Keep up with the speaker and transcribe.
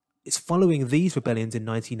it's following these rebellions in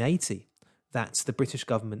 1980 that the British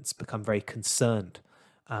government's become very concerned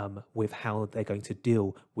with how they're going to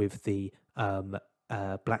deal with the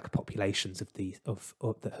black populations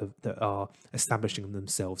that are establishing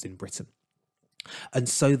themselves in Britain. And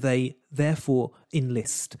so they therefore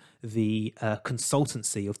enlist the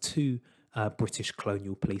consultancy of two British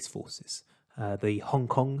colonial police forces, the Hong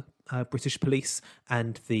Kong British Police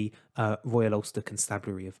and the Royal Ulster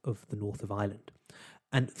Constabulary of the North of Ireland.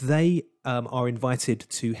 And they are invited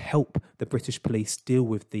to help the British police deal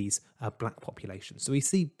with these black populations. So we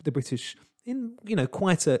see the British, in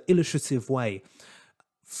quite an illustrative way,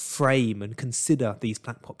 frame and consider these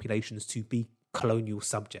black populations to be colonial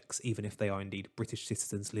subjects, even if they are indeed British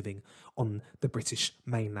citizens living on the British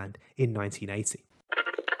mainland in 1980.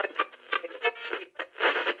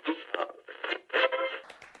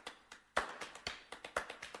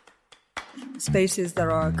 Spaces that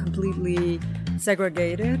are completely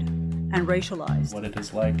segregated and racialized. What it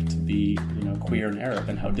is like to be, queer and Arab,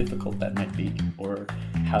 and how difficult that might be, or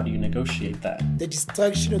how do you negotiate that? The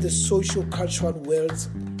destruction of the social cultural worlds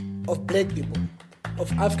of black people,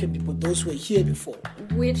 of African people, those who were here before.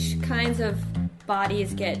 Which kinds of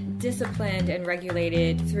bodies get disciplined and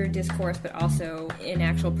regulated through discourse, but also in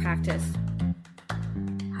actual practice?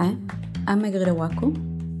 Hi, I'm Marguerite Waco.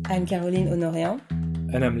 I'm Caroline Honoréan.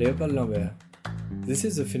 And I'm Léopold Lambert. This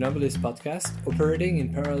is the Phenomenalist podcast, operating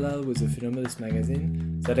in parallel with the Phenomenalist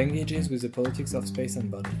magazine that engages with the politics of space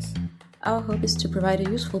and bodies. Our hope is to provide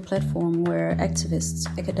a useful platform where activists,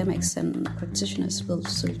 academics, and practitioners build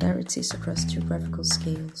solidarities across geographical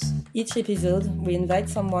scales. Each episode, we invite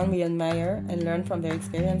someone we admire and learn from their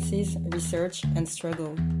experiences, research, and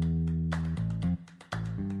struggle.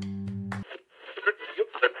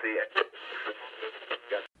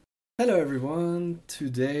 Hello everyone,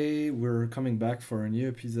 today we're coming back for a new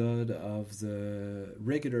episode of the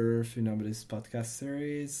regular Phenomenalist podcast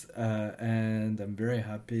series, and I'm very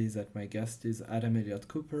happy that my guest is Adam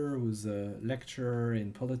Elliott-Cooper, who's a lecturer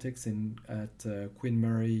in politics at Queen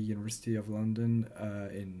Mary University of London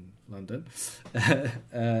in London,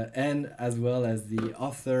 and as well as the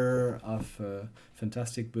author of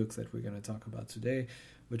fantastic books that we're going to talk about today,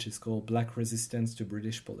 which is called Black Resistance to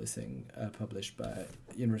British Policing, published by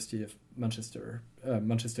University of Manchester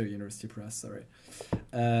University Press. Sorry.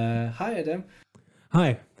 Hi, Adam.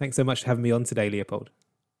 Hi. Thanks so much for having me on today, Leopold.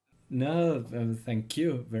 No, thank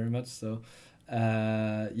you very much. So,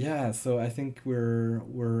 so I think your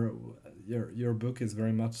book is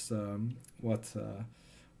very much what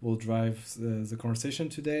will drive the conversation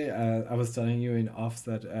today. I was telling you in off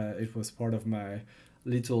that it was part of my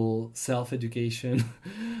little self-education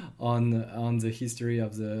on the history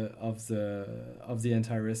of the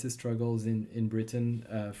anti-racist struggles in Britain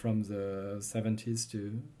from the 70s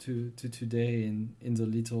to today in the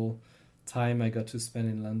little time I got to spend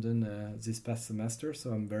in London this past semester. So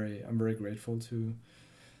I'm very grateful to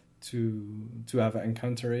have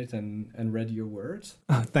encountered it and read your words.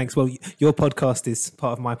 Oh, thanks. Well, your podcast is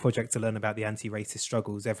part of my project to learn about the anti-racist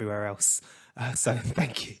struggles everywhere else. So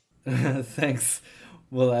thank you. Thanks.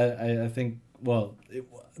 Well, I think,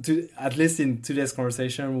 at least in today's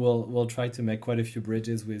conversation, we'll try to make quite a few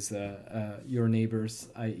bridges with your neighbors,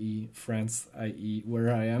 i.e. France, i.e.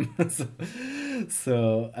 where I am.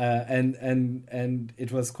 And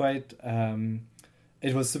it was quite,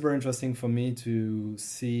 it was super interesting for me to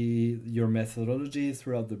see your methodology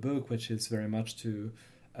throughout the book, which is very much to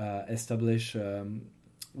establish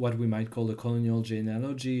what we might call the colonial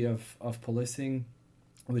genealogy of policing,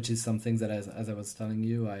 which is something that, as I was telling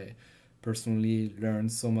you, I personally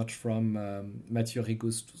learned so much from Mathieu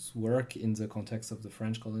Rigoust's work in the context of the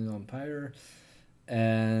French colonial empire.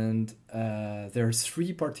 And there are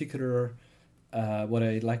three particular, what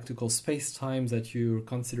I like to call space-times that you're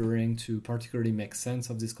considering to particularly make sense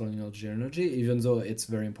of this colonial genealogy, even though it's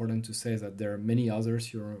very important to say that there are many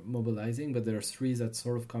others you're mobilizing, but there are three that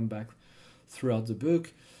sort of come back throughout the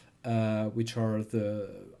book. Which are the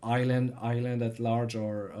island at large,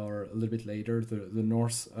 or a little bit later, the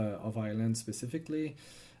north of Ireland specifically,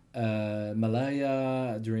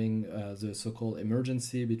 Malaya during the so-called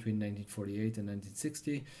emergency between 1948 and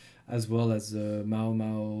 1960, as well as the Mau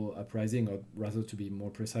Mau uprising, or rather to be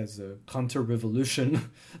more precise, the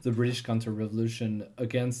counter-revolution, the British counter-revolution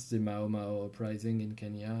against the Mau Mau uprising in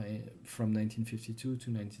Kenya from 1952 to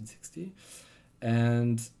 1960.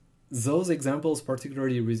 And those examples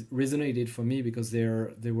particularly resonated for me because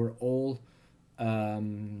they were all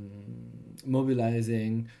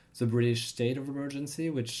mobilizing the British state of emergency,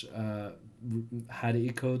 which had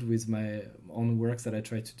echoed with my own works that I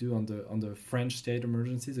tried to do on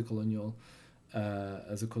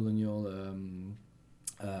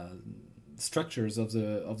structures of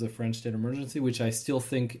the French state of emergency, which I still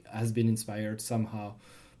think has been inspired somehow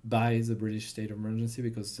by the British state of emergency,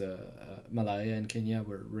 because Malaya and Kenya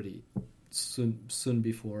were really soon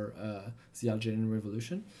before the Algerian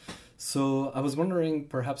Revolution. So I was wondering,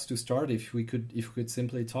 perhaps to start, if we could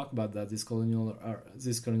simply talk about that, this colonial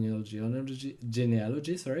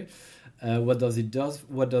genealogy. Sorry, what does it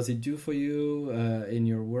do for you in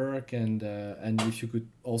your work, and if you could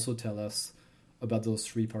also tell us about those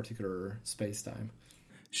three particular space-time.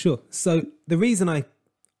 Sure. So the reason I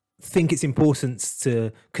think it's important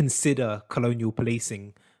to consider colonial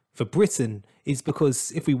policing for Britain is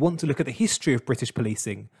because if we want to look at the history of British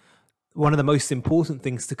policing, one of the most important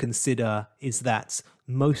things to consider is that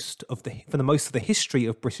for most of the history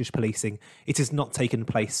of British policing, it has not taken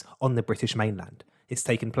place on the British mainland. It's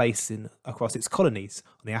taken place across its colonies,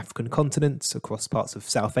 on the African continent, across parts of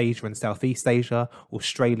South Asia and Southeast Asia,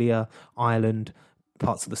 Australia, Ireland,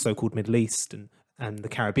 parts of the so-called Middle East and the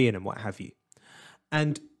Caribbean and what have you.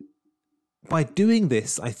 And by doing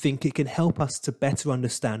this, I think it can help us to better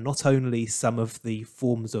understand not only some of the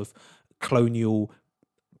forms of colonial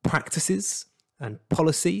practices and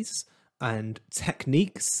policies and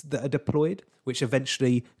techniques that are deployed, which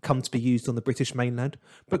eventually come to be used on the British mainland,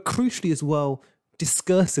 but crucially as well,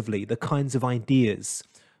 discursively, the kinds of ideas,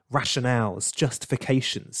 rationales,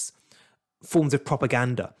 justifications, forms of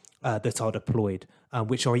propaganda that are deployed,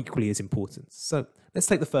 which are equally as important. So let's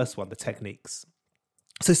take the first one, the techniques.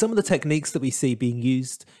 So some of the techniques that we see being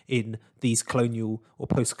used in these colonial or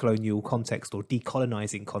post-colonial context or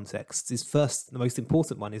decolonizing contexts is first, the most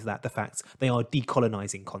important one is that the fact they are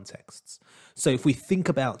decolonizing contexts. So if we think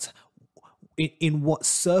about in what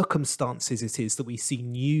circumstances it is that we see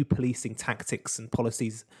new policing tactics and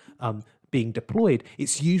policies being deployed,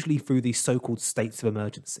 it's usually through these so-called states of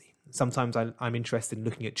emergency. Sometimes I'm interested in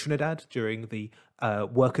looking at Trinidad during the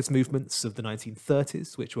workers' movements of the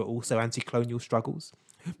 1930s, which were also anti-colonial struggles.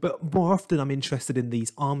 But more often I'm interested in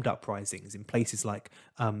these armed uprisings in places like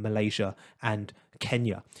Malaysia and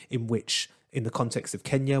Kenya, in which, in the context of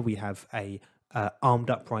Kenya, we have a armed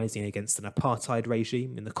uprising against an apartheid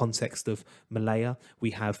regime. In the context of Malaya,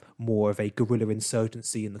 we have more of a guerrilla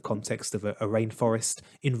insurgency in the context of a rainforest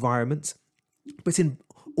environment. But in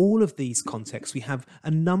all of these contexts, we have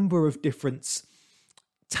a number of different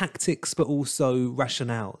tactics, but also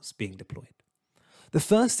rationales being deployed. The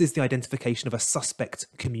first is the identification of a suspect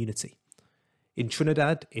community. In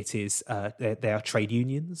Trinidad, it is they are trade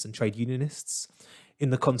unions and trade unionists. In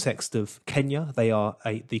the context of Kenya, they are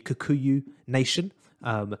the Kikuyu nation.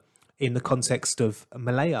 In the context of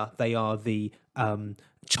Malaya, they are the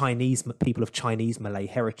Chinese people of Chinese Malay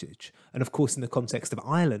heritage. And of course, in the context of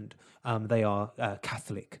Ireland, they are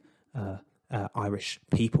Catholic Irish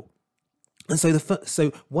people. And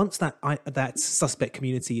so once that suspect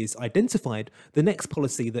community is identified, the next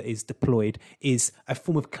policy that is deployed is a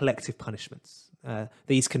form of collective punishments.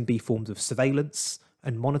 These can be forms of surveillance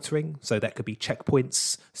and monitoring, so that could be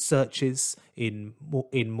checkpoints, searches in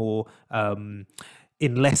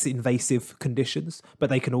less invasive conditions, but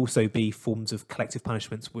they can also be forms of collective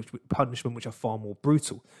punishment which are far more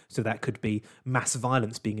brutal. So that could be mass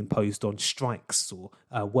violence being imposed on strikes or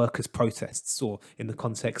workers' protests, or in the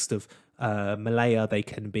context of Malaya, they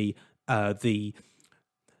can be the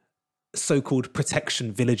so-called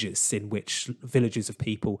protection villages, in which villages of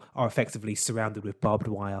people are effectively surrounded with barbed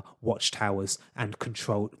wire, watchtowers, and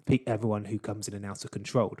controlled. Everyone who comes in and out are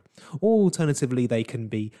controlled. Or alternatively, they can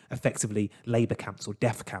be effectively labour camps or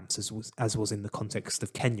death camps, as was in the context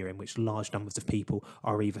of Kenya, in which large numbers of people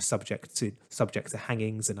are either subject to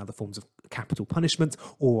hangings and other forms of capital punishment,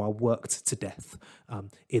 or are worked to death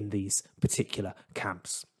in these particular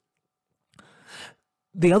camps.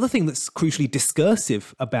 The other thing that's crucially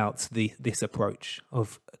discursive about this approach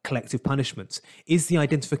of collective punishment is the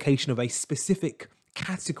identification of a specific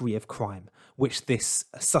category of crime which this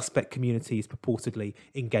suspect community is purportedly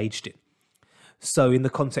engaged in. So in the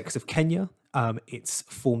context of Kenya, it's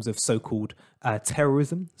forms of so-called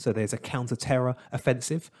terrorism. So there's a counter-terror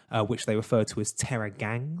offensive, which they refer to as terror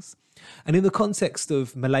gangs. And in the context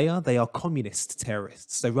of Malaya, they are communist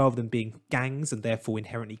terrorists. So rather than being gangs and therefore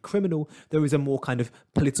inherently criminal, there is a more kind of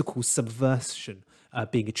political subversion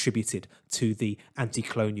being attributed to the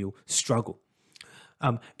anti-colonial struggle.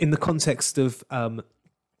 In the context of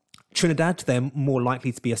Trinidad, they're more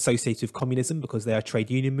likely to be associated with communism because they are a trade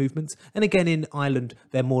union movement. And again, in Ireland,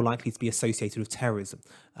 they're more likely to be associated with terrorism.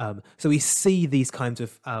 So we see these kinds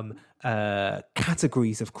of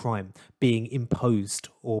categories of crime being imposed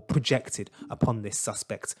or projected upon this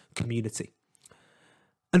suspect community.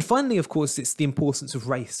 And finally, of course, it's the importance of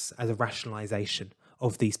race as a rationalization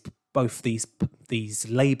of these both these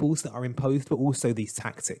labels that are imposed, but also these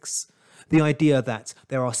tactics. The idea that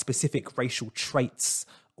there are specific racial traits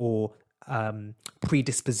or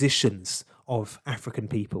predispositions of African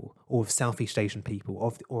people or of Southeast Asian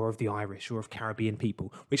people or of the Irish or of Caribbean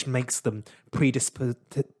people, which makes them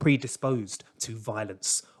predisposed to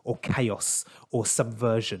violence or chaos or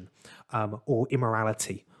subversion or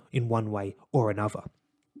immorality in one way or another.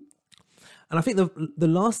 And I think the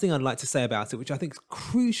last thing I'd like to say about it, which I think is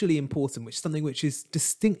crucially important, which is something which is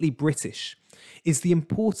distinctly British, is the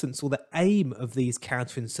importance or the aim of these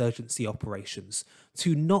counterinsurgency operations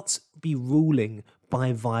to not be ruling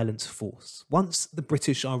by violent force. Once the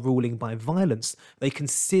British are ruling by violence, they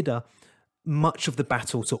consider much of the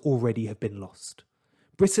battle to already have been lost.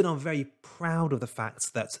 Britain are very proud of the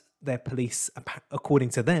fact that their police, according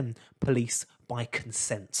to them, police by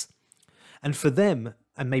consent. And for them,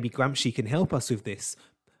 and maybe Gramsci can help us with this,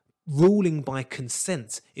 ruling by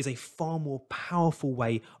consent is a far more powerful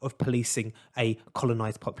way of policing a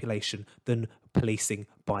colonised population than policing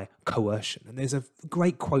by coercion. And there's a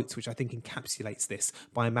great quote which I think encapsulates this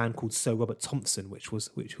by a man called Sir Robert Thompson,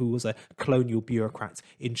 who was a colonial bureaucrat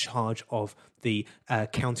in charge of the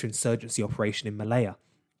counterinsurgency operation in Malaya.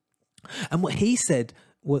 And what he said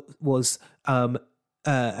was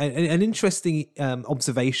an interesting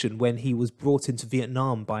observation when he was brought into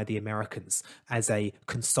Vietnam by the Americans as a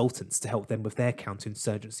consultant to help them with their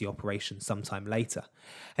counterinsurgency operation sometime later.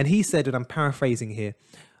 And he said, and I'm paraphrasing here,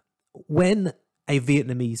 when a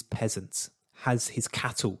Vietnamese peasant has his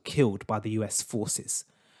cattle killed by the US forces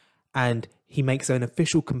and he makes an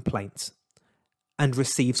official complaint and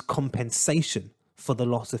receives compensation for the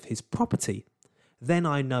loss of his property, then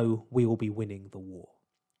I know we will be winning the war.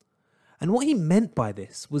 And what he meant by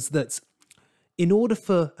this was that in order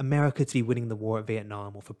for America to be winning the war at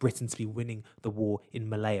Vietnam or for Britain to be winning the war in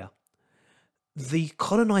Malaya, the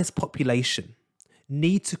colonized population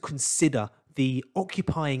need to consider the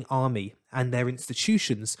occupying army and their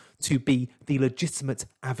institutions to be the legitimate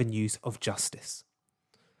avenues of justice.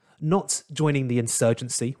 Not joining the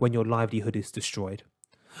insurgency when your livelihood is destroyed.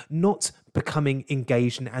 Not becoming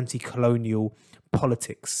engaged in anti-colonial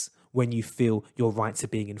politics when you feel your rights are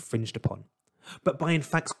being infringed upon, but by in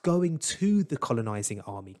fact going to the colonizing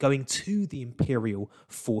army, going to the imperial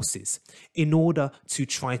forces in order to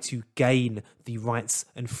try to gain the rights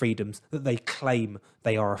and freedoms that they claim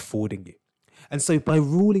they are affording you. And so by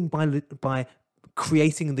ruling, by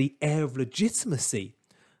creating the air of legitimacy,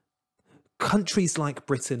 countries like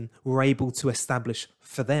Britain were able to establish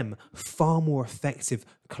for them far more effective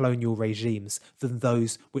colonial regimes than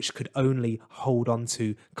those which could only hold on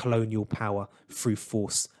to colonial power through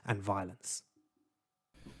force and violence.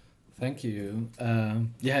 Thank you.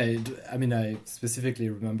 I specifically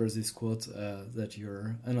remember this quote that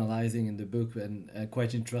you're analyzing in the book, and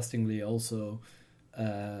quite interestingly also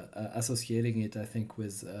associating it, I think,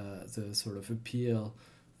 with the sort of appeal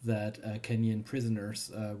that Kenyan prisoners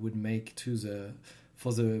would make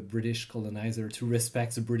for the British colonizer to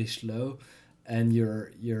respect the British law. And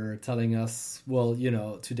you're telling us, well,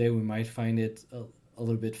 today we might find it a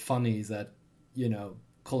little bit funny that,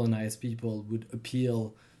 colonized people would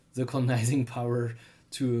appeal the colonizing power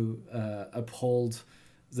to uphold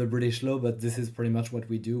the British law, but this is pretty much what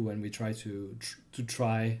we do when we try to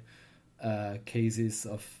try cases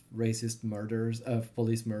of racist murders, of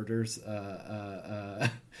police murders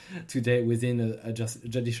today within a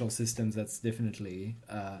judicial system that's definitely,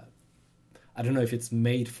 I don't know if it's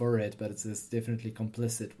made for it, but it's definitely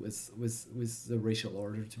complicit with the racial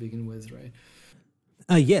order to begin with, right?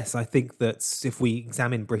 Yes, I think that if we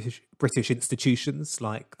examine British institutions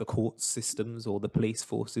like the court systems or the police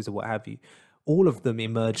forces or what have you, all of them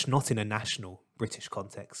emerged not in a national British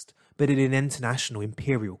context, but in an international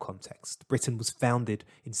imperial context. Britain was founded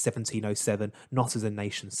in 1707 not as a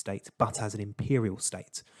nation state, but as an imperial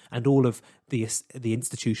state. And all of the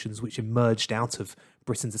institutions which emerged out of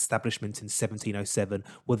Britain's establishment in 1707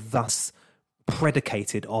 were thus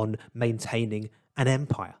predicated on maintaining an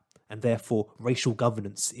empire. And therefore, racial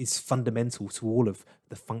governance is fundamental to all of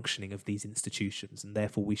the functioning of these institutions. And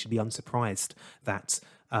therefore, we should be unsurprised that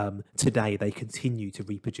today they continue to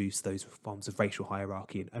reproduce those forms of racial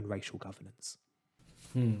hierarchy and racial governance.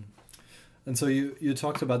 And so you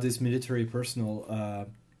talked about this military personnel.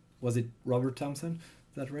 Was it Robert Thompson?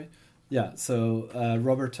 Is that right? Yeah. So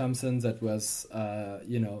Robert Thompson, that was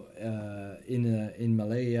in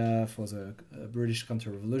Malaya for the British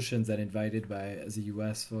counter-revolution, then invited by the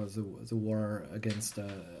US for the war against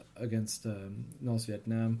North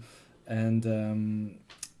Vietnam, and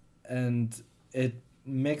it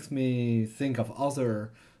makes me think of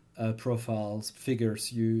other profiles,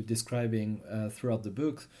 figures you describing throughout the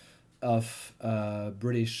book. of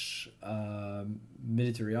British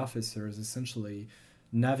military officers essentially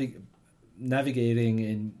navigating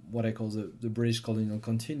in what I call the British colonial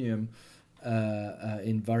continuum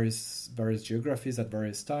in various geographies at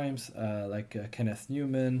various times, like Kenneth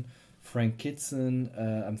Newman, Frank Kitson.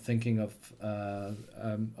 I'm thinking of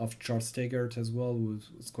Charles Taggart as well, who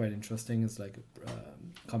was quite interesting. It's like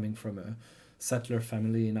coming from a settler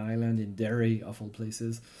family in Ireland, in Derry, of all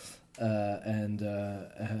places, and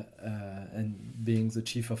being the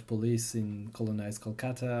chief of police in colonized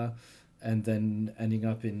Kolkata, and then ending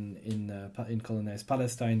up in colonized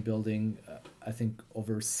Palestine, building I think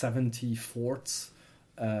over 70 forts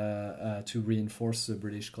to reinforce the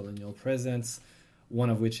British colonial presence. One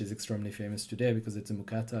of which is extremely famous today because it's in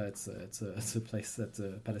Muqata. It's a place that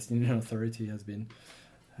the Palestinian Authority has been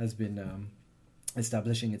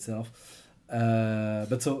establishing itself.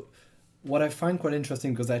 But so what I find quite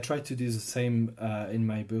interesting, because I tried to do the same in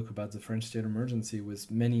my book about the French state emergency with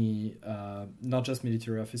many, not just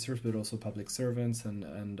military officers, but also public servants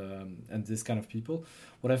and this kind of people.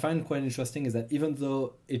 What I find quite interesting is that even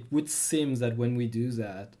though it would seem that when we do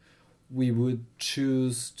that, we would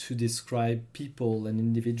choose to describe people and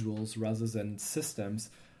individuals rather than systems,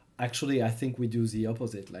 actually, I think we do the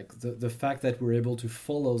opposite. Like the fact that we're able to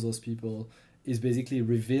follow those people is basically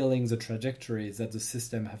revealing the trajectories that the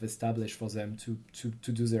system have established for them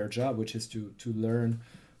to do their job, which is to learn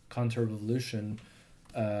counter-revolution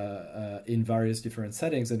in various different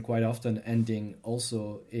settings, and quite often ending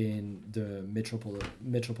also in the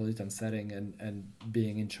metropolitan setting and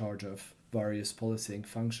being in charge of various policing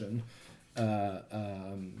function,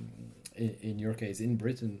 in your case in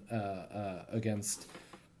Britain, against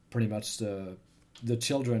pretty much the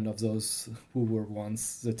children of those who were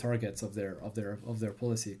once the targets of their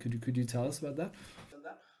policy. Could you tell us about that?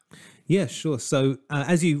 Yeah, sure. So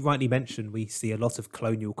as you rightly mentioned, we see a lot of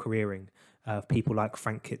colonial careering of people like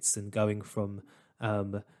Frank Kitson going from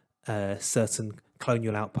certain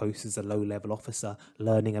colonial outposts as a low-level officer,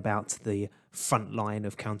 learning about the front line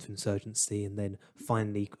of counterinsurgency, and then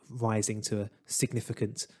finally rising to a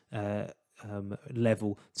significant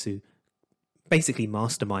level to basically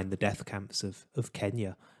mastermind the death camps of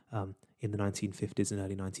Kenya in the 1950s and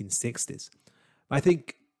early 1960s. I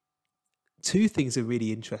think two things are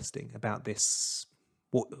really interesting about this,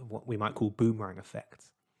 what we might call boomerang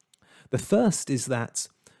effect. The first is that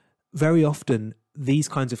very often these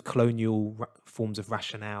kinds of colonial forms of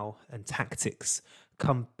rationale and tactics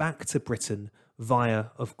come back to Britain via,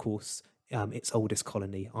 of course, its oldest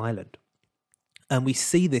colony, Ireland. And we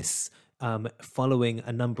see this following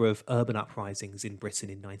a number of urban uprisings in Britain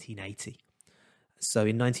in 1980. So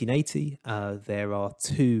in 1980, there are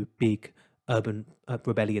two big urban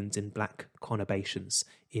rebellions in black conurbations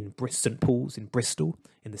in St Paul's in Bristol,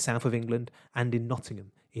 in the south of England, and in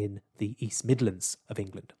Nottingham, in the East Midlands of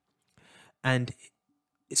England. And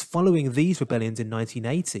it's following these rebellions in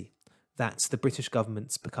 1980 that the British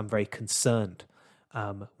government's become very concerned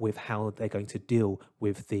with how they're going to deal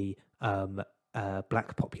with the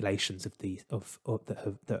black populations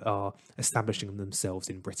that are establishing themselves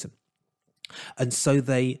in Britain. And so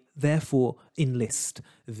they therefore enlist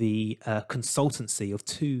the consultancy of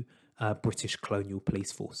two British colonial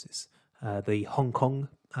police forces, the Hong Kong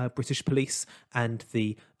British Police and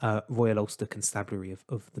the Royal Ulster Constabulary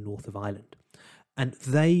of the north of Ireland. And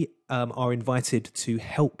they are invited to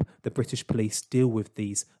help the British police deal with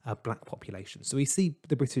these black populations. So we see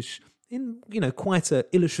the British, in quite an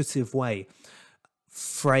illustrative way,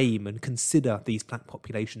 frame and consider these black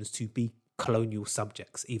populations to be colonial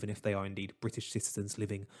subjects, even if they are indeed British citizens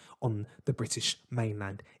living on the British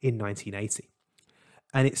mainland in 1980.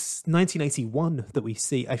 And it's 1981 that we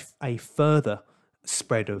see a further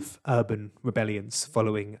spread of urban rebellions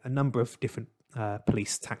following a number of different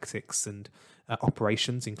police tactics and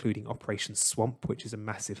operations, including Operation Swamp, which is a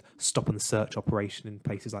massive stop and search operation in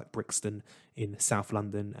places like Brixton in South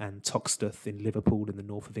London and Toxteth in Liverpool in the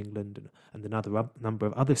north of England, and another number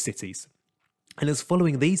of other cities. And it's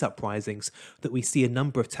following these uprisings that we see a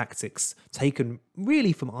number of tactics taken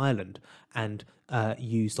really from Ireland and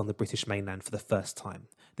used on the British mainland for the first time.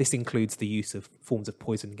 This includes the use of forms of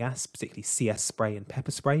poison gas, particularly CS spray and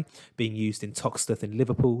pepper spray, being used in Toxteth in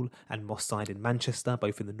Liverpool and Moss Side in Manchester,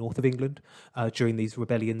 both in the north of England, during these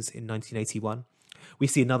rebellions in 1981. We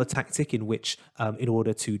see another tactic in which, in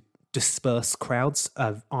order to disperse crowds,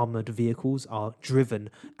 armoured vehicles are driven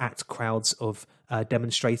at crowds of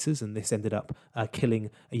demonstrators, and this ended up killing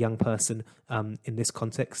a young person in this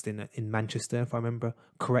context in Manchester, if I remember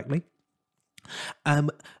correctly.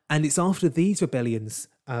 And it's after these rebellions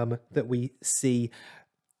that we see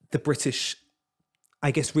the British,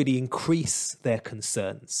 I guess, really increase their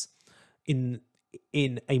concerns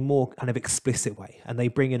in a more kind of explicit way, and they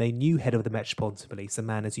bring in a new head of the Metropolitan Police, a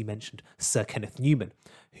man, as you mentioned, Sir Kenneth Newman,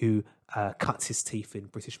 who cuts his teeth in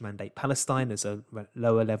British Mandate Palestine as a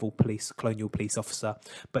lower level colonial police officer,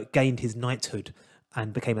 but gained his knighthood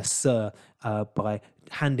and became a Sir by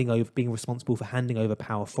being responsible for handing over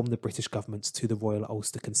power from the British government to the Royal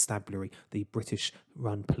Ulster Constabulary, the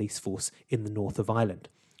British-run police force in the north of Ireland.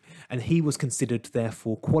 And he was considered,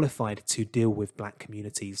 therefore, qualified to deal with black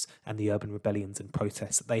communities and the urban rebellions and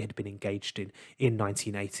protests that they had been engaged in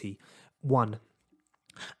 1981.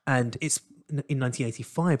 And it's in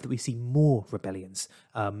 1985 that we see more rebellions,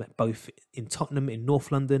 both in Tottenham in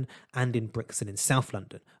North London and in Brixton in South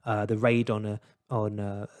London. The raid on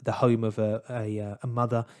the home of a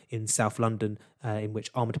mother in South London, in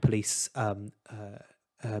which armed police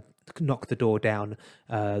knock the door down.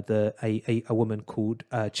 A woman called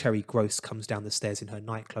Cherry Gross comes down the stairs in her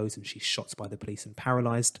nightclothes, and she's shot by the police and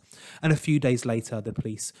paralysed. And a few days later, the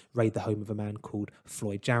police raid the home of a man called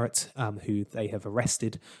Floyd Jarrett, who they have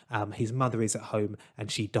arrested. His mother is at home,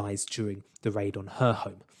 and she dies during the raid on her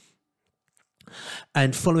home.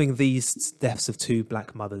 And following these deaths of two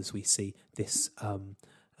black mothers, we see this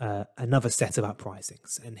another set of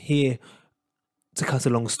uprisings. And here, to cut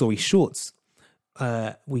a long story short,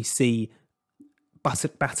 we see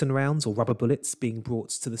baton rounds or rubber bullets being brought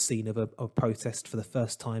to the scene of a protest for the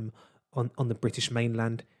first time on the British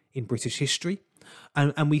mainland in British history.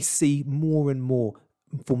 And we see more and more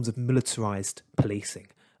forms of militarised policing.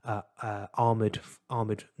 Armoured,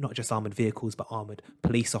 not just armoured vehicles, but armoured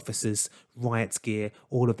police officers, riot gear,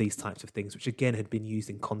 all of these types of things, which again had been used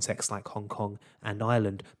in contexts like Hong Kong and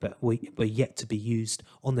Ireland, but were yet to be used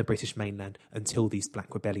on the British mainland until these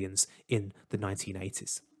black rebellions in the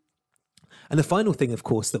 1980s. And the final thing, of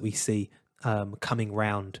course, that we see coming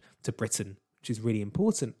round to Britain, which is really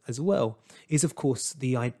important as well, is, of course,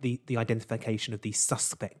 the identification of these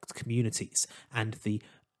suspect communities and the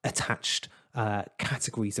attached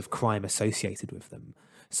categories of crime associated with them.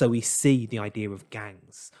 So we see the idea of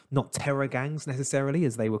gangs, not terror gangs necessarily,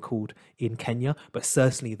 as they were called in Kenya, but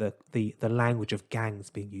certainly the language of gangs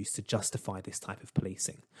being used to justify this type of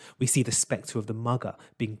policing. We see the spectre of the mugger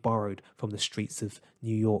being borrowed from the streets of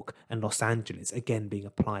New York and Los Angeles, again being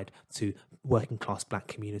applied to working class black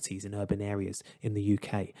communities in urban areas in the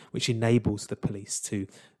UK, which enables the police to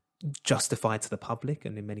justify to the public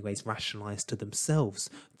and in many ways rationalise to themselves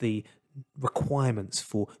the requirements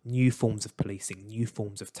for new forms of policing, new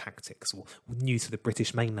forms of tactics, or new to the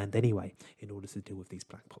British mainland anyway, in order to deal with these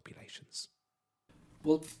black populations.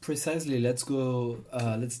 Well, precisely. Let's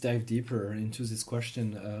dive deeper into this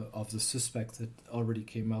question of the suspect that already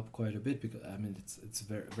came up quite a bit, because I mean it's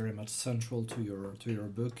very very much central to your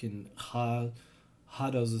book in how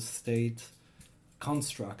does the state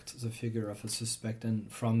construct the figure of a suspect,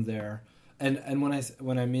 and from there. And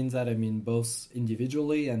when I mean that, I mean both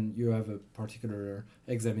individually, and you have a particular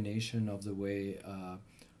examination of the way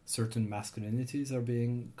certain masculinities are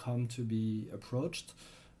come to be approached,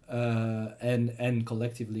 and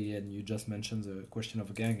collectively. And you just mentioned the question of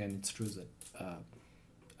a gang, and it's true that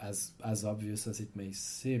as obvious as it may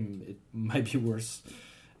seem, it might be worse.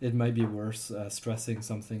 It might be worth stressing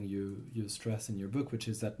something you stress in your book, which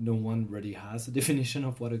is that no one really has a definition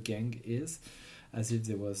of what a gang is, as if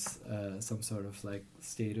there was some sort of like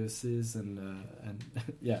statuses and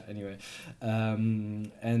yeah. Anyway,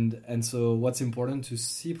 and so what's important to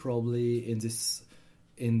see probably in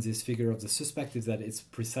this figure of the suspect is that it's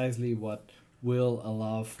precisely what will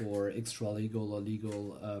allow for extra-legal or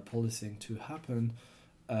legal policing to happen,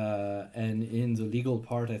 and in the legal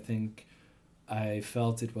part, I think. I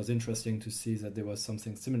felt it was interesting to see that there was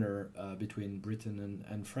something similar between Britain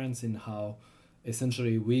and France in how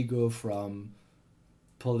essentially we go from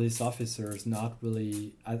police officers not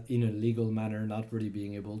really, in a legal manner, not really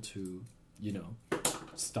being able to,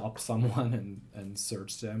 stop someone and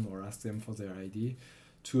search them or ask them for their ID,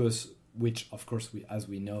 to us, which of course as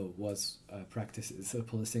we know was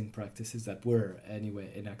policing practices that were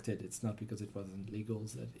anyway enacted. It's not because it wasn't legal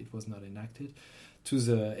that it was not enacted, to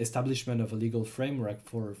the establishment of a legal framework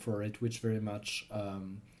for it, which very much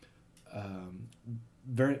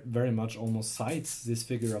very very much almost cites this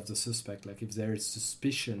figure of the suspect. Like if there is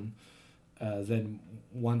suspicion, then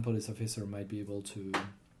one police officer might be able to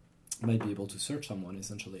search someone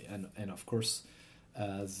essentially, and of course.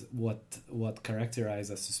 As what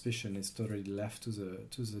characterizes as suspicion is totally left to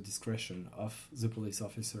the discretion of the police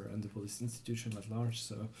officer and the police institution at large.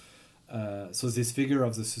 So this figure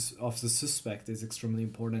of the suspect is extremely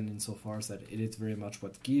important insofar as that it is very much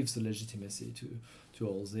what gives the legitimacy to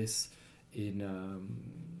all this in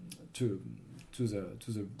to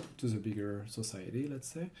the bigger society, let's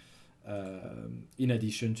say. in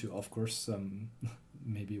addition to, of course, some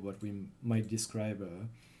maybe what we might describe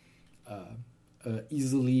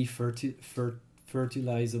easily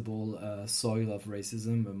fertilizable soil of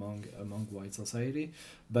racism among white society,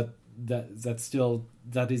 but that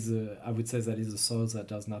is I would say that is a soil that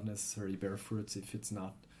does not necessarily bear fruits if it's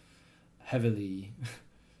not heavily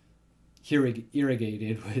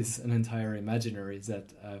irrigated with an entire imaginary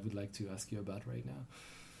that I would like to ask you about right now.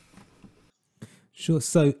 Sure.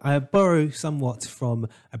 So I borrow somewhat from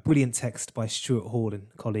a brilliant text by Stuart Hall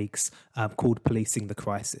and colleagues called Policing the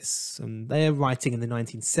Crisis. And they're writing in the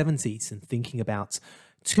 1970s and thinking about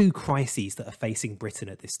two crises that are facing Britain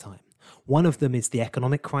at this time. One of them is the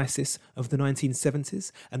economic crisis of the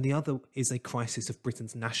 1970s, and the other is a crisis of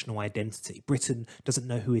Britain's national identity. Britain doesn't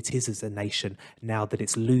know who it is as a nation now that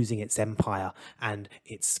it's losing its empire and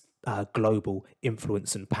its global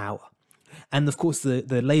influence and power. And of course,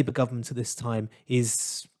 the Labour government at this time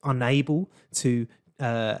is unable to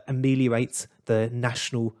ameliorate the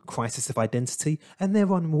national crisis of identity, and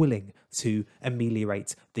they're unwilling to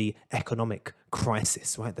ameliorate the economic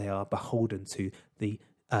crisis, right? They are beholden to the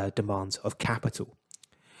demands of capital.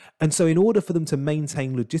 And so in order for them to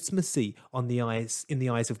maintain legitimacy in the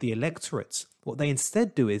eyes of the electorate, what they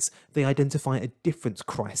instead do is they identify a different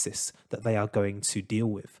crisis that they are going to deal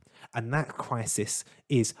with. And that crisis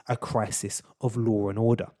is a crisis of law and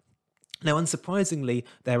order. Now, unsurprisingly,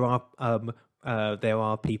 there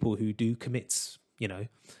are people who do commit,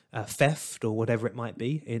 theft or whatever it might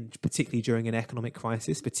be, particularly during an economic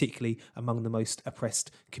crisis, particularly among the most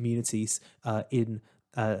oppressed communities in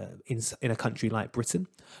a country like Britain.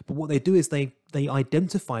 But what they do is they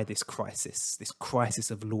identify this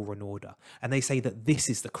crisis of law and order, and they say that this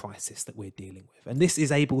is the crisis that we're dealing with, and this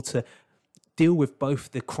is able to deal with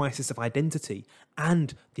both the crisis of identity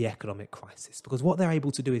and the economic crisis. Because what they're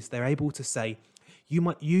able to do is they're able to say,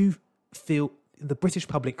 you feel the British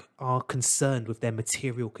public are concerned with their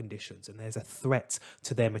material conditions, and there's a threat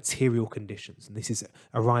to their material conditions, and this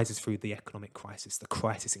arises through the economic crisis, the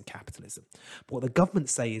crisis in capitalism. But what the government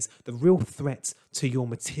say is the real threat to your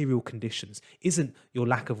material conditions isn't your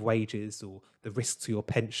lack of wages or the risk to your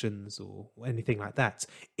pensions or anything like that.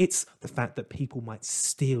 It's the fact that people might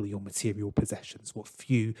steal your material possessions, what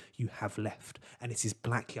few you have left, and it is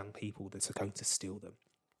black young people that are going to steal them.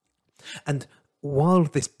 And while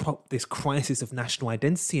this crisis of national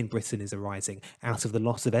identity in Britain is arising out of the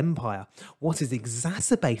loss of empire, what is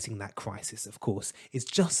exacerbating that crisis, of course, is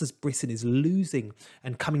just as Britain is losing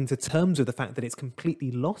and coming to terms with the fact that it's completely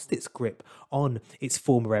lost its grip on its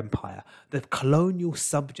former empire, the colonial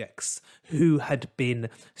subjects who had been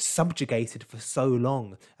subjugated for so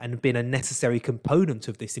long and been a necessary component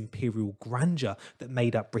of this imperial grandeur that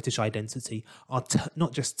made up British identity are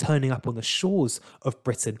not just turning up on the shores of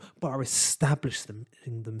Britain, but are establishing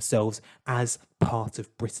themselves as part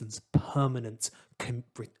of Britain's permanent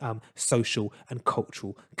social and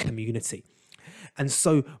cultural community. And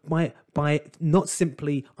so by not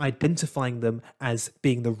simply identifying them as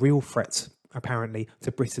being the real threat, apparently, to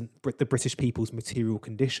the British people's material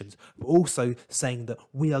conditions, but also saying that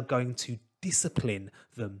we are going to discipline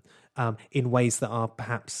them in ways that are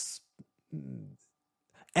perhaps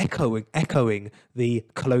echoing the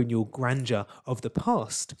colonial grandeur of the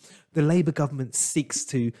past, the Labour government seeks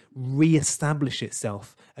to re-establish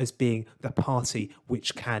itself as being the party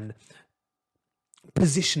which can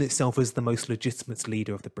position itself as the most legitimate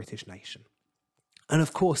leader of the British nation. And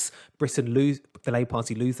of course, the Labour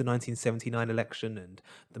Party lose the 1979 election, and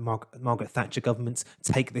the Margaret Thatcher governments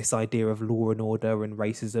take this idea of law and order and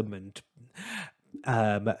racism and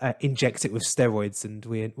inject it with steroids, and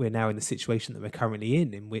we're now in the situation that we're currently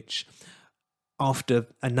in which, after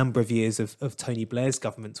a number of years of Tony Blair's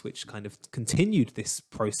government, which kind of continued this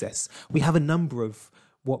process, we have a number of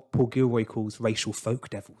what Paul Gilroy calls racial folk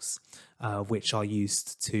devils, which are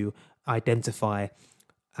used to identify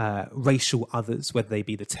racial others, whether they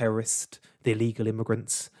be the terrorist, the illegal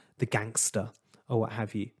immigrants, the gangster, or what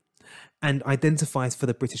have you, and identifies for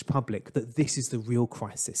the British public that this is the real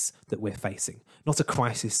crisis that we're facing. Not a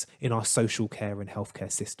crisis in our social care and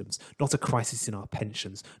healthcare systems, not a crisis in our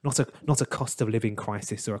pensions, not a cost of living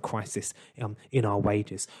crisis or a crisis in our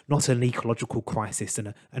wages, not an ecological crisis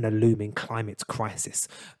and a looming climate crisis.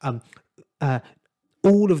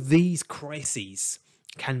 All of these crises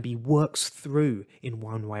can be worked through in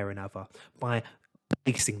one way or another by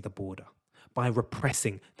policing the border, by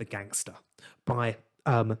repressing the gangster, by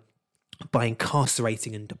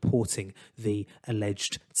incarcerating and deporting the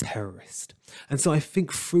alleged terrorist. And so I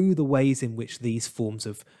think through the ways in which these forms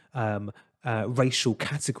of racial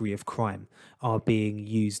category of crime are being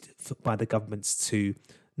used by the governments to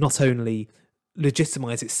not only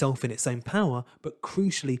legitimize itself in its own power, but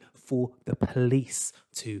crucially for the police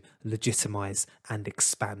to legitimize and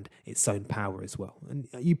expand its own power as well. And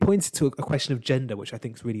you pointed to a question of gender, which I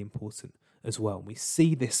think is really important as well. We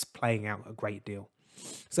see this playing out a great deal.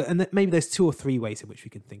 So, and maybe there's 2 or 3 ways in which we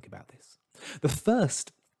can think about this. The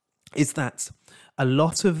first is that a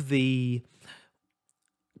lot of the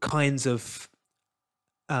kinds of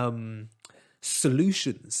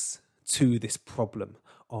solutions to this problem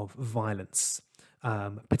of violence,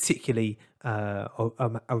 particularly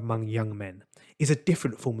among young men, is a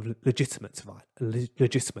different form of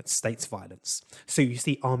legitimate states violence. So you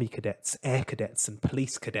see army cadets, air cadets, and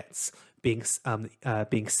police cadets being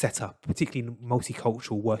set up, particularly in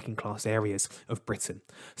multicultural working class areas of Britain,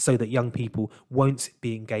 so that young people won't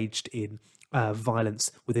be engaged in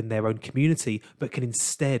violence within their own community, but can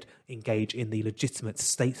instead engage in the legitimate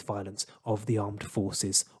state violence of the armed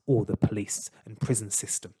forces or the police and prison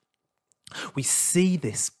system. We see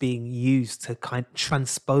this being used to kind of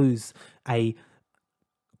transpose a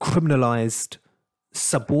criminalized,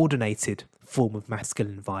 subordinated form of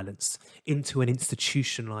masculine violence into an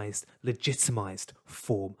institutionalized, legitimized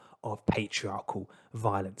form of patriarchal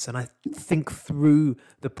violence. And I think through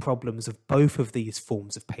the problems of both of these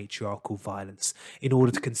forms of patriarchal violence in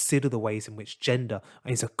order to consider the ways in which gender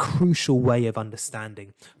is a crucial way of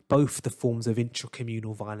understanding both the forms of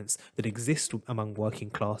intracommunal violence that exist among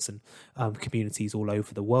working class and communities all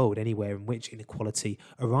over the world, anywhere in which inequality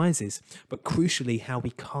arises, but crucially how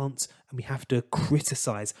we can't and we have to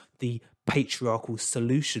criticize the patriarchal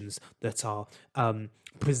solutions that are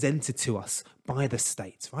presented to us by the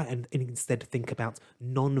state, right? And instead think about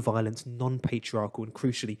non-violent, non-patriarchal, and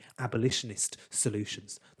crucially abolitionist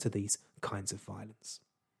solutions to these kinds of violence.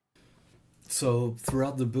 So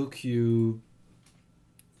throughout the book, you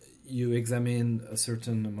examine a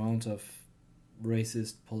certain amount of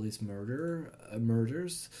racist police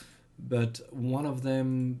murders, but one of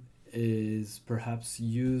them is perhaps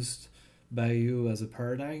used by you as a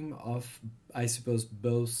paradigm of, I suppose,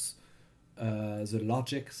 both the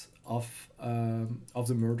logics of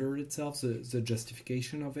the murder itself, the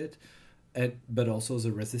justification of it, but also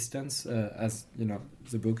the resistance. As you know,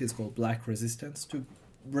 the book is called Black Resistance to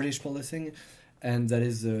British Policing, and that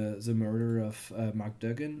is the murder of Mark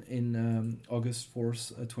Duggan in August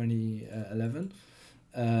 4th, 2011.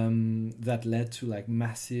 That led to like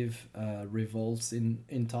massive revolts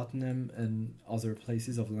in Tottenham and other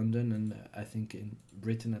places of London, and I think in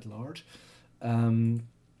Britain at large.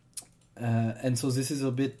 And so this is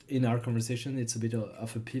a bit, in our conversation, it's a bit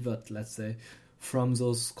of a pivot, let's say, from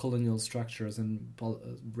those colonial structures and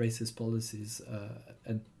racist policies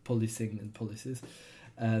and policing and policies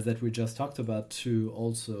that we just talked about, to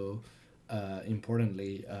also,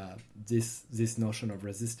 importantly, this notion of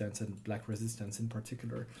resistance and Black resistance in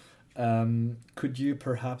particular. Could you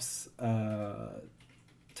perhaps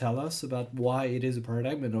tell us about why it is a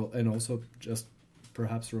paradigm, and also just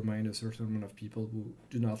perhaps remind a certain amount of people who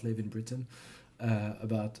do not live in Britain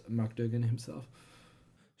about Mark Duggan himself?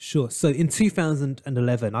 Sure. So in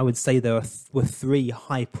 2011, I would say there were 3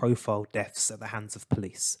 high-profile deaths at the hands of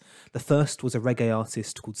police. The first was a reggae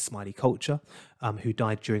artist called Smiley Culture, who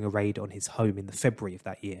died during a raid on his home in February of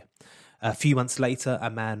that year. A few months later,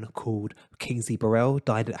 a man called Kingsley Burrell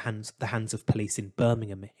died at the hands of police in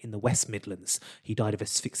Birmingham in the West Midlands. He died of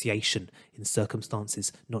asphyxiation in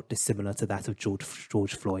circumstances not dissimilar to that of George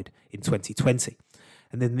Floyd in 2020.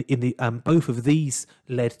 And then both of these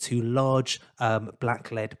led to large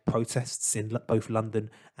black-led protests in both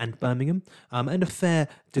London and Birmingham, and a fair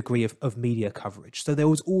degree of media coverage. So there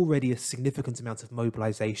was already a significant amount of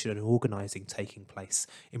mobilisation and organising taking place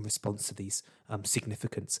in response to these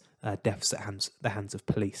significant deaths at the hands of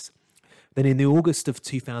police. Then in the August of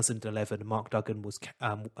 2011, Mark Duggan was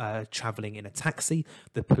travelling in a taxi.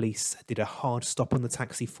 The police did a hard stop on the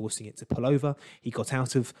taxi, forcing it to pull over. He got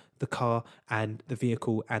out of the car and the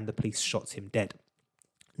vehicle, and the police shot him dead.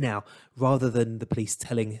 Now, rather than the police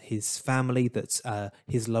telling his family that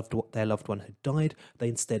their loved one had died, they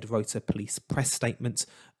instead wrote a police press statement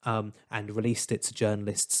and released it to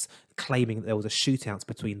journalists, claiming that there was a shootout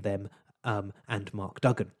between them and Mark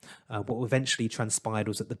Duggan. What eventually transpired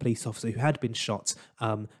was that the police officer who had been shot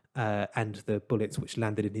and the bullets which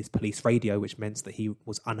landed in his police radio, which meant that he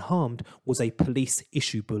was unharmed, was a police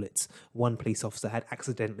issue bullet. One police officer had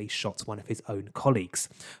accidentally shot one of his own colleagues.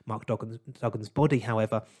 Mark Duggan's body,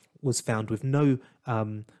 however, was found with no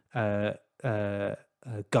gun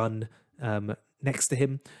next to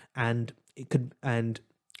him, and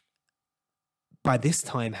by this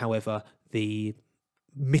time, however, the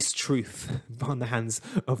mistruth on the hands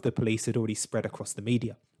of the police had already spread across the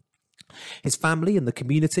media. His family and the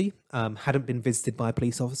community hadn't been visited by a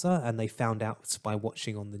police officer, and they found out by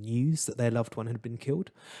watching on the news that their loved one had been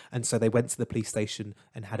killed. And so they went to the police station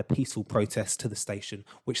and had a peaceful protest to the station,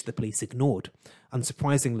 which the police ignored.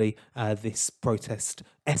 Unsurprisingly, this protest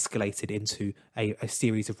escalated into a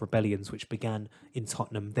series of rebellions which began in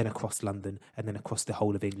Tottenham, then across London, and then across the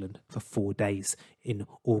whole of England for 4 days in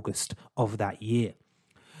August of that year.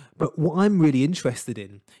 But what I'm really interested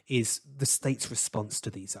in is the state's response to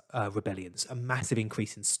these rebellions. A massive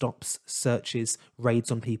increase in stops, searches,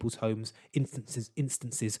 raids on people's homes,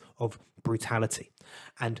 instances of brutality.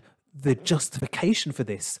 And the justification for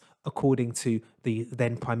this, according to the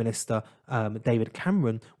then Prime Minister David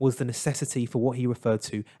Cameron, was the necessity for what he referred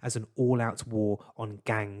to as an all-out war on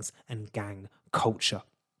gangs and gang culture.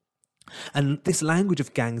 And this language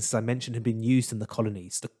of gangs, as I mentioned, had been used in the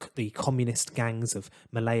colonies, the communist gangs of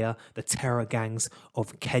Malaya, the terror gangs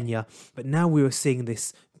of Kenya. But now we were seeing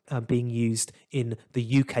this being used in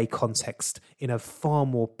the UK context in a far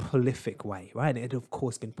more prolific way, right? And it had, of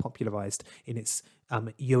course, been popularized in its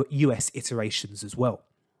US iterations as well.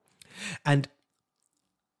 And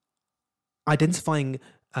identifying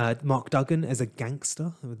Mark Duggan as a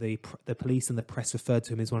gangster, the police and the press referred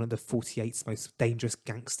to him as one of the 48 most dangerous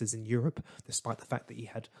gangsters in Europe, despite the fact that he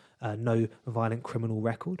had no violent criminal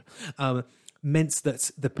record, meant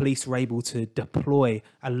that the police were able to deploy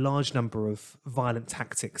a large number of violent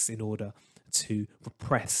tactics in order to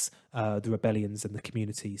repress the rebellions and the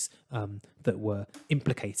communities that were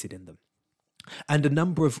implicated in them. And a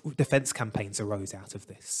number of defence campaigns arose out of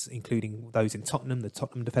this, including those in Tottenham, the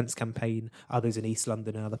Tottenham Defence Campaign, others in East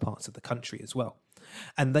London and other parts of the country as well.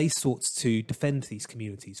 And they sought to defend these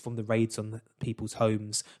communities from the raids on people's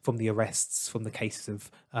homes, from the arrests, from the cases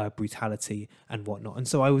of brutality and whatnot. And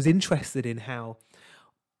so I was interested in how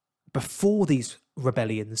before these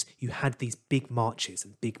rebellions, you had these big marches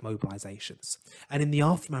and big mobilizations. And in the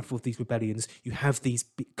aftermath of these rebellions, you have these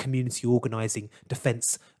big community organizing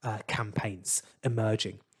defense campaigns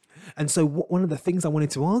emerging. And so one of the things I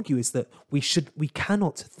wanted to argue is that we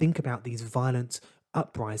cannot think about these violent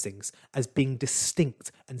uprisings as being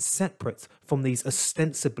distinct and separate from these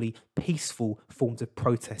ostensibly peaceful forms of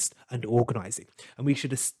protest and organising. And we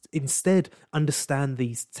should instead understand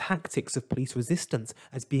these tactics of police resistance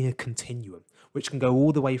as being a continuum, which can go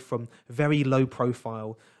all the way from very low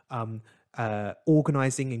profile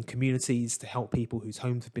organising in communities to help people whose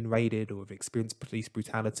homes have been raided or have experienced police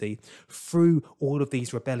brutality, through all of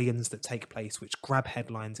these rebellions that take place which grab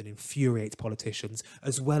headlines and infuriate politicians,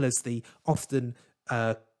 as well as the often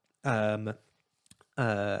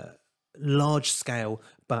large-scale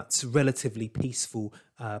but relatively peaceful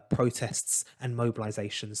protests and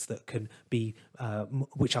mobilizations that can be,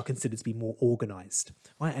 which are considered to be more organized,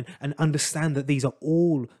 right? And understand that these are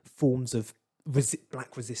all forms of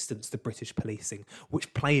black resistance to British policing, which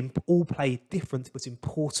all play different but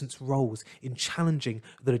important roles in challenging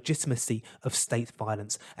the legitimacy of state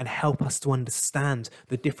violence and help us to understand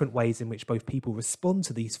the different ways in which both people respond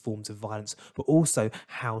to these forms of violence, but also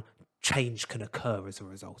how change can occur as a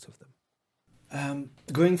result of them.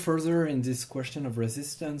 Going further in this question of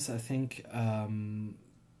resistance, I think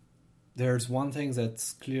there's one thing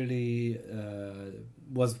that's clearly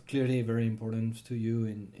was clearly very important to you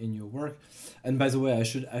in your work. And by the way, I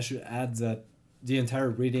should add that the entire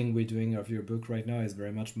reading we're doing of your book right now is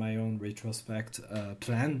very much my own retrospect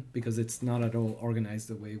plan, because it's not at all organized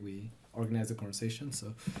the way we organize the conversation.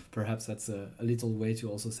 So perhaps that's a little way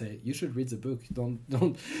to also say you should read the book. Don't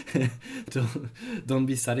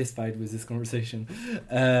be satisfied with this conversation.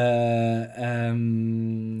 But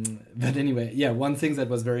anyway, yeah, one thing that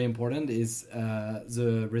was very important is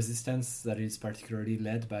the resistance that is particularly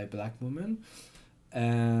led by Black women.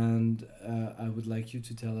 And I would like you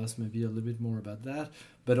to tell us maybe a little bit more about that.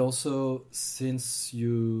 But also, since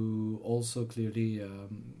you also clearly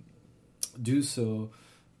do so,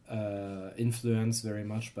 influenced very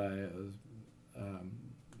much by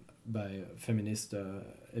feminist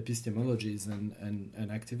epistemologies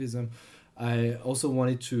and activism, I also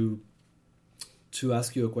wanted to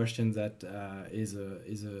ask you a question that is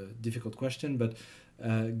a difficult question, but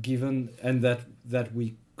given and that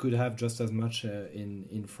we could have just as much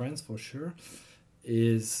in France for sure,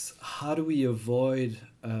 is how do we avoid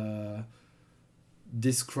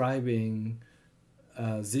describing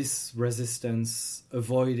this resistance,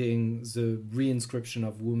 avoiding the reinscription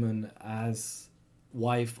of woman as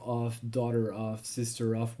wife of, daughter of,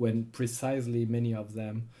 sister of, when precisely many of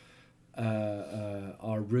them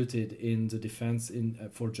are rooted in the defense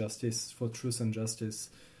for justice, for truth and justice,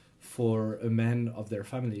 for a man of their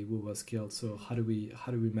family who was killed. So how do we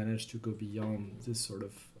manage to go beyond this sort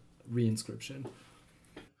of reinscription?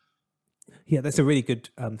 Yeah, that's a really good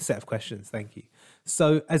set of questions. Thank you.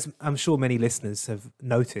 So, as I'm sure many listeners have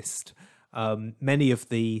noticed, many of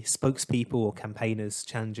the spokespeople or campaigners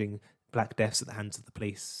challenging black deaths at the hands of the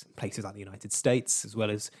police, places like the United States, as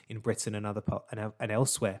well as in Britain and and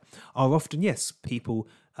elsewhere, are often, yes, people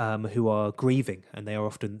who are grieving, and they are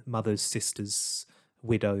often mothers, sisters,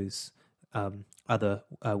 widows, other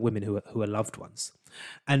women who are loved ones.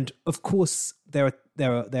 And of course, there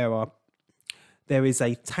is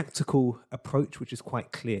a tactical approach which is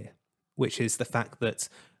quite clear, which is the fact that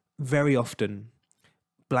very often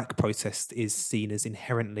black protest is seen as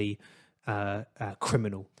inherently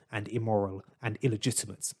criminal and immoral and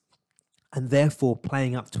illegitimate, and therefore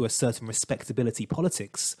playing up to a certain respectability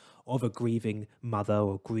politics of a grieving mother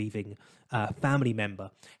or grieving family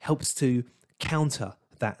member helps to counter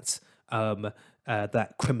that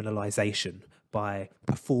that criminalization by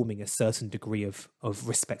performing a certain degree of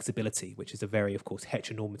respectability, which is a very, of course,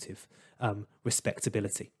 heteronormative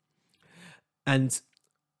respectability. And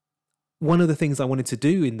one of the things I wanted to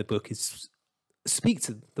do in the book is speak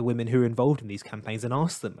to the women who are involved in these campaigns and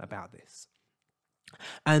ask them about this.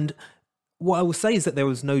 And what I will say is that there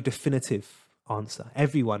was no definitive answer.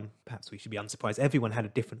 Everyone, perhaps we should be unsurprised, everyone had a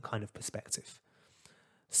different kind of perspective.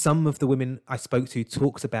 Some of the women I spoke to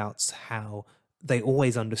talked about how they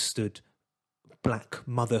always understood black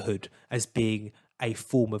motherhood as being a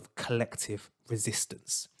form of collective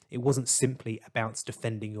resistance. It wasn't simply about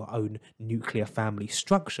defending your own nuclear family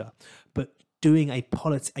structure, but doing a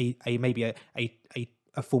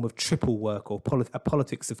form of triple work or a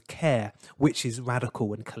politics of care, which is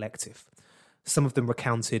radical and collective. Some of them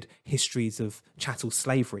recounted histories of chattel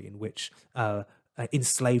slavery in which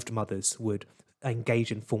enslaved mothers would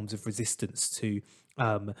engage in forms of resistance to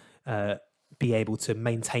be able to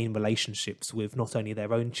maintain relationships with not only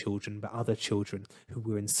their own children, but other children who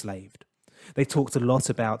were enslaved. They talked a lot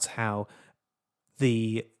about how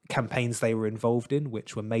the campaigns they were involved in,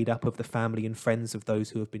 which were made up of the family and friends of those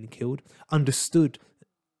who have been killed, understood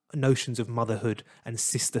notions of motherhood and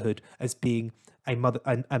sisterhood as being a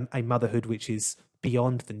motherhood which is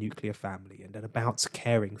beyond the nuclear family and about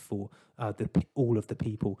caring for all of the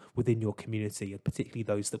people within your community, and particularly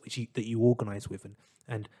those that you organise with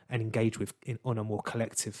and engage with on a more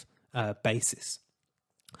collective basis.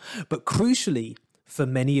 But crucially, for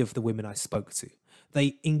many of the women I spoke to,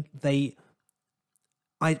 they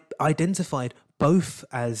identified both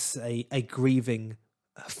as a grieving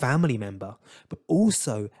family member, but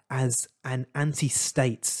also as an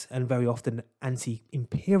anti-state and very often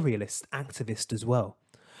anti-imperialist activist as well.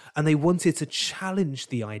 And they wanted to challenge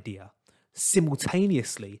the idea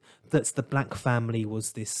simultaneously that the black family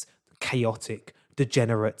was this chaotic,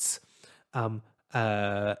 degenerate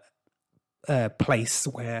place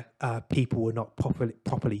where people were not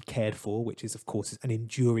properly cared for, which is, of course, an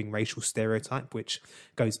enduring racial stereotype which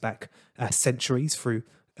goes back centuries through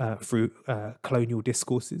colonial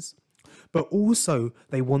discourses. But also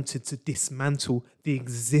they wanted to dismantle the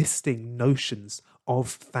existing notions of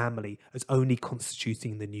family as only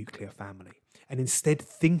constituting the nuclear family, and instead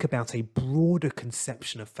think about a broader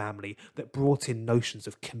conception of family that brought in notions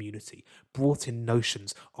of community, brought in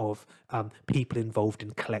notions of people involved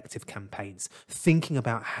in collective campaigns, thinking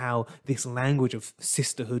about how this language of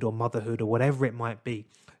sisterhood or motherhood or whatever it might be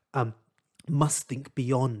must think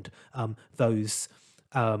beyond those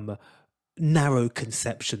narrow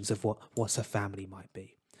conceptions of what a family might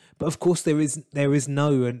be. But of course there is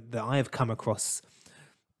no, and that I have come across,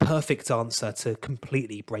 perfect answer to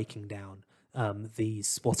completely breaking down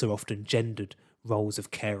these what are often gendered roles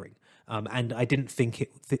of caring. And I didn't think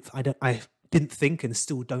I didn't think and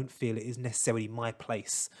still don't feel it is necessarily my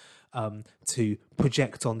place to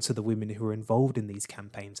project onto the women who are involved in these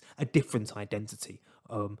campaigns a different identity,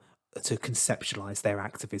 to conceptualize their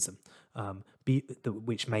activism,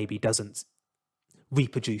 which maybe doesn't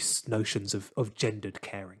reproduce notions of gendered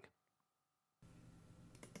caring.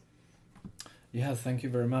 Yeah, thank you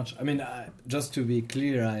very much. I mean, just to be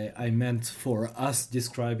clear, I meant for us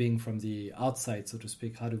describing from the outside, so to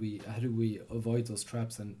speak, how do we avoid those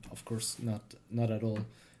traps, and of course not at all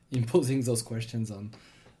imposing those questions on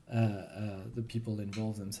the people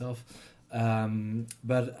involved themselves.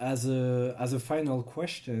 But as a final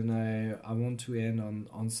question, I want to end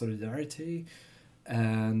on solidarity,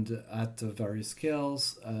 and at various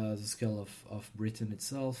scales, the scale of Britain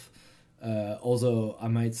itself. Although I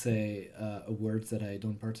might say a word that I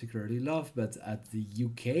don't particularly love, but at the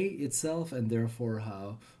UK itself, and therefore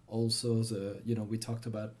how also we talked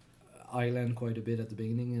about Ireland quite a bit at the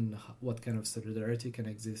beginning, and what kind of solidarity can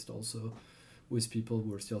exist also with people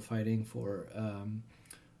who are still fighting for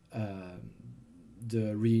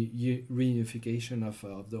the reunification of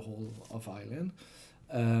the whole of Ireland.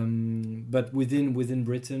 But within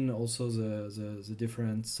Britain, also the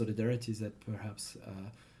different solidarities that perhaps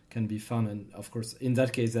can be found, and of course, in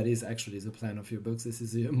that case, that is actually the plan of your books. This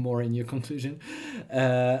is more in your conclusion.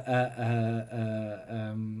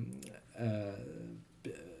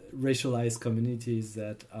 Racialized communities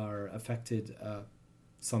that are affected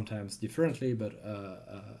sometimes differently, but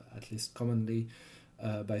at least commonly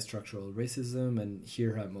by structural racism. And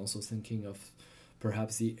here I'm also thinking of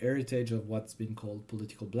perhaps the heritage of what's been called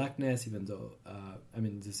political blackness, even though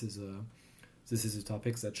this is a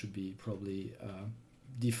topic that should be probably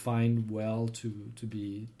defined well to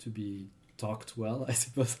be talked well, I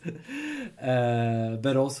suppose.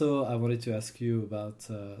 But also I wanted to ask you about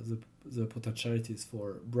the potentialities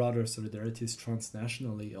for broader solidarities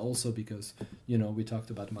transnationally, also because we talked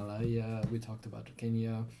about Malaya, we talked about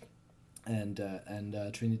Kenya, and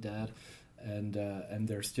Trinidad, and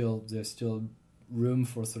there's still room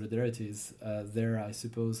for solidarities there, I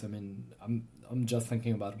suppose. I mean, I'm just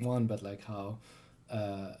thinking about one, but like how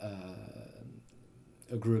a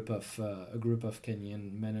group of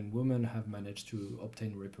Kenyan men and women have managed to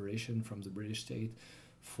obtain reparation from the British state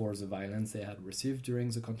for the violence they had received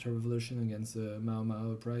during the counter-revolution against the Mau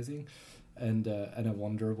Mau uprising, and I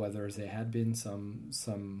wonder whether there had been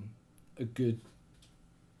a good.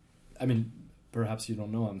 I mean, perhaps you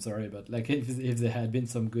don't know. I'm sorry, but like if there had been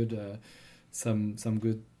some good. Some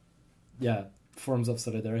good, forms of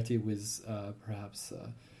solidarity with perhaps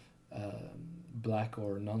black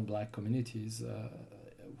or non-black communities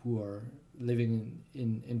who are living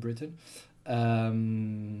in Britain,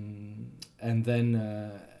 and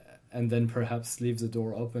then perhaps leave the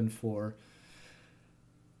door open for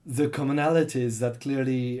the commonalities that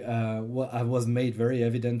clearly what was made very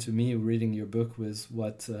evident to me reading your book was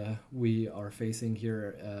what we are facing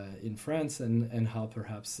here in France, and how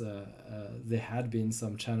perhaps there had been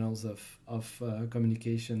some channels of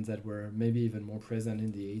communication that were maybe even more present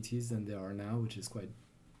in the 80s than they are now, which is quite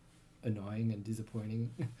annoying and disappointing.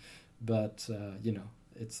 But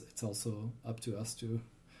it's also up to us to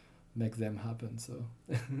make them happen. So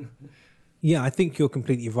yeah, I think you're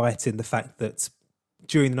completely right in the fact that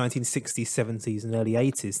during the 1960s, 70s and early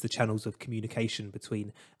 80s, the channels of communication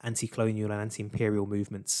between anti-colonial and anti-imperial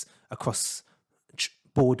movements across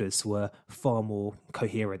borders were far more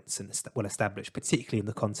coherent and well established, particularly in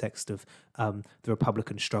the context of the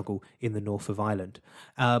Republican struggle in the north of Ireland.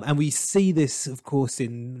 And we see this, of course,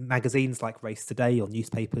 in magazines like Race Today or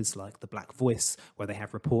newspapers like The Black Voice, where they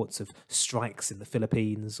have reports of strikes in the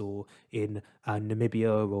Philippines or in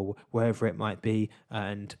Namibia or wherever it might be,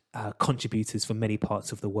 and contributors from many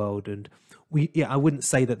parts of the world. And I wouldn't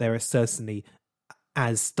say that there are certainly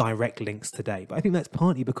as direct links today, but I think that's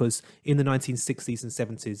partly because in the 1960s and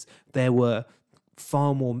 70s there was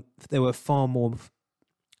far more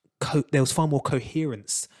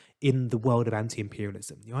coherence in the world of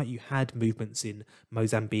anti-imperialism. Right? You had movements in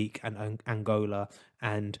Mozambique and Angola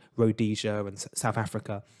and Rhodesia and South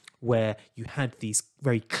Africa, where you had these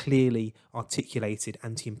very clearly articulated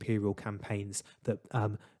anti-imperial campaigns that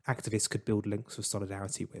activists could build links of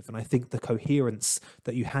solidarity with. And I think the coherence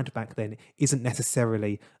that you had back then isn't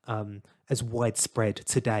necessarily as widespread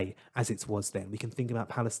today as it was then. We can think about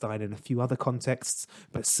Palestine in a few other contexts,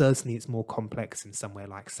 but certainly it's more complex in somewhere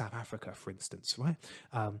like South Africa, for instance, right?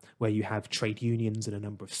 Where you have trade unions and a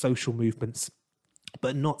number of social movements,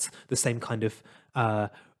 but not the same kind of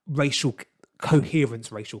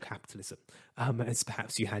coherent racial capitalism as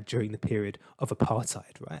perhaps you had during the period of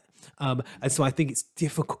apartheid, right? And so I think it's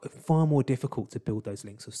far more difficult to build those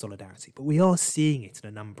links of solidarity, but we are seeing it in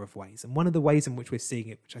a number of ways. And one of the ways in which we're seeing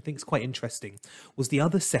it, which I think is quite interesting, was the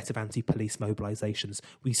other set of anti-police mobilizations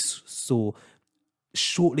we saw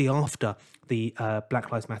shortly after the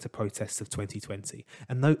Black Lives Matter protests of 2020.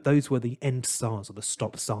 And those were the End SARS or the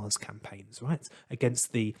Stop SARS campaigns, right?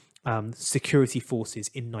 Against the security forces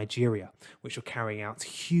in Nigeria, which were carrying out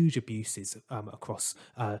huge abuses across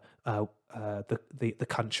the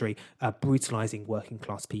country, brutalizing working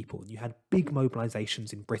class people. And you had big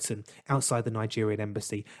mobilizations in Britain, outside the Nigerian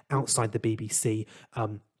embassy, outside the BBC,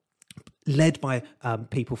 led by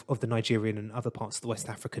people of the Nigerian and other parts of the West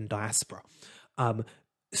African diaspora,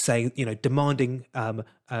 saying, demanding, that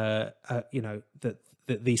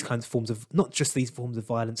these kinds of forms of, not just these forms of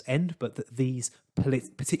violence end, but that these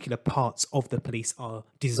particular parts of the police are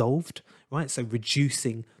dissolved, right? So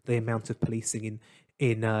reducing the amount of policing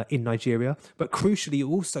in Nigeria, but crucially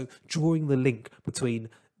also drawing the link between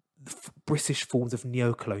British forms of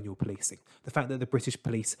neo-colonial policing, the fact that the British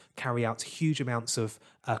police carry out huge amounts of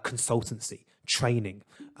consultancy, training,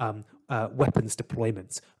 weapons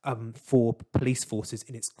deployment for police forces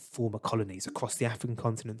in its former colonies across the African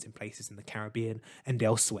continent, in places in the Caribbean and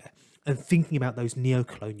elsewhere, and thinking about those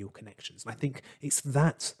neo-colonial connections. And I think it's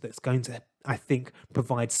that's going to, I think,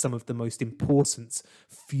 provide some of the most important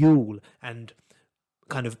fuel and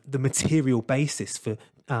kind of the material basis for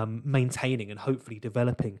maintaining and hopefully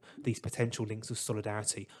developing these potential links of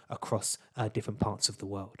solidarity across different parts of the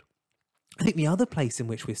world. I think the other place in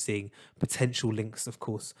which we're seeing potential links, of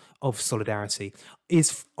course, of solidarity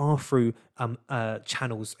are through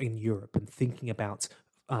channels in Europe, and thinking about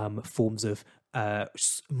forms of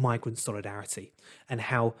migrant solidarity, and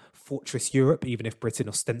how Fortress Europe, even if Britain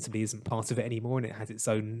ostensibly isn't part of it anymore and it has its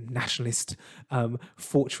own nationalist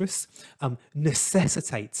fortress,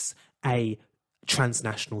 necessitates a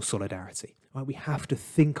transnational solidarity. Right? We have to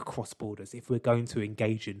think across borders if we're going to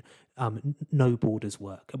engage in no borders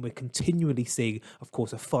work. And we're continually seeing, of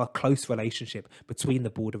course, a far close relationship between the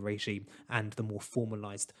border regime and the more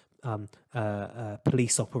formalised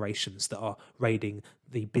police operations that are raiding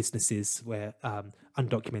the businesses where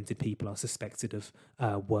undocumented people are suspected of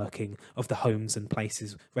working, of the homes and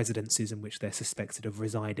places, residences in which they're suspected of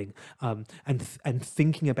residing, and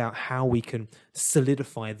thinking about how we can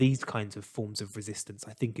solidify these kinds of forms of resistance,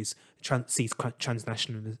 I think sees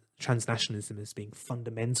transnationalism as being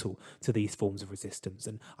fundamental to these forms of resistance.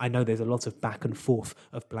 And I know there's a lot of back and forth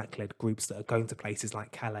of black-led groups that are going to places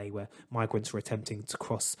like Calais, where migrants were attempting to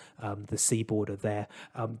cross the sea border there,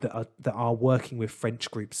 that are working with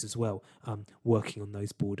French groups as well, working on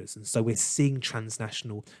those borders. And so we're seeing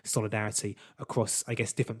transnational solidarity across, I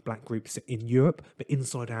guess, different black groups in Europe, but in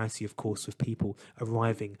solidarity, of course, with people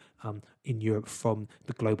arriving in Europe from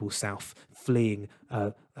the global south, fleeing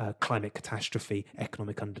climate catastrophe,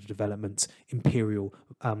 economic underdevelopment, imperial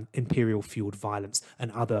fueled violence,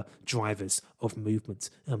 and other drivers of movement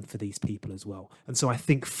for these people as well. And so I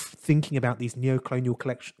think thinking about these neo-colonial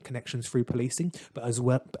connections through policing, but as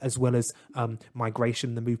well as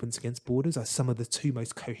migration, the movements against borders, are some of the two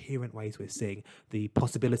most coherent ways we're seeing the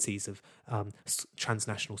possibilities of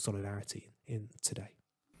transnational solidarity in today.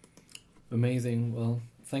 Amazing. Well,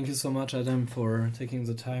 thank you so much, Adam, for taking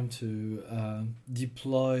the time to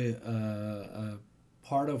deploy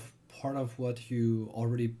part of what you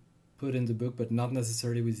already put in the book, but not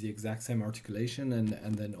necessarily with the exact same articulation,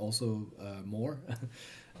 and then also more.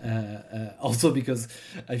 Also because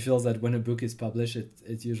I feel that when a book is published,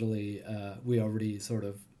 it usually we already sort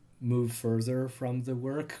of move further from the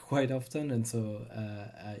work quite often, and so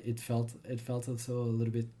it felt also a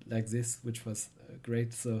little bit like this, which was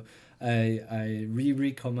great. So I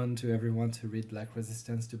recommend to everyone to read Black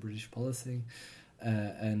Resistance to British Policing,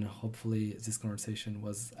 and hopefully this conversation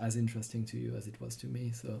was as interesting to you as it was to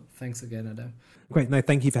me. So thanks again, Adam. Great. No,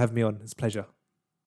 thank you for having me on. It's a pleasure.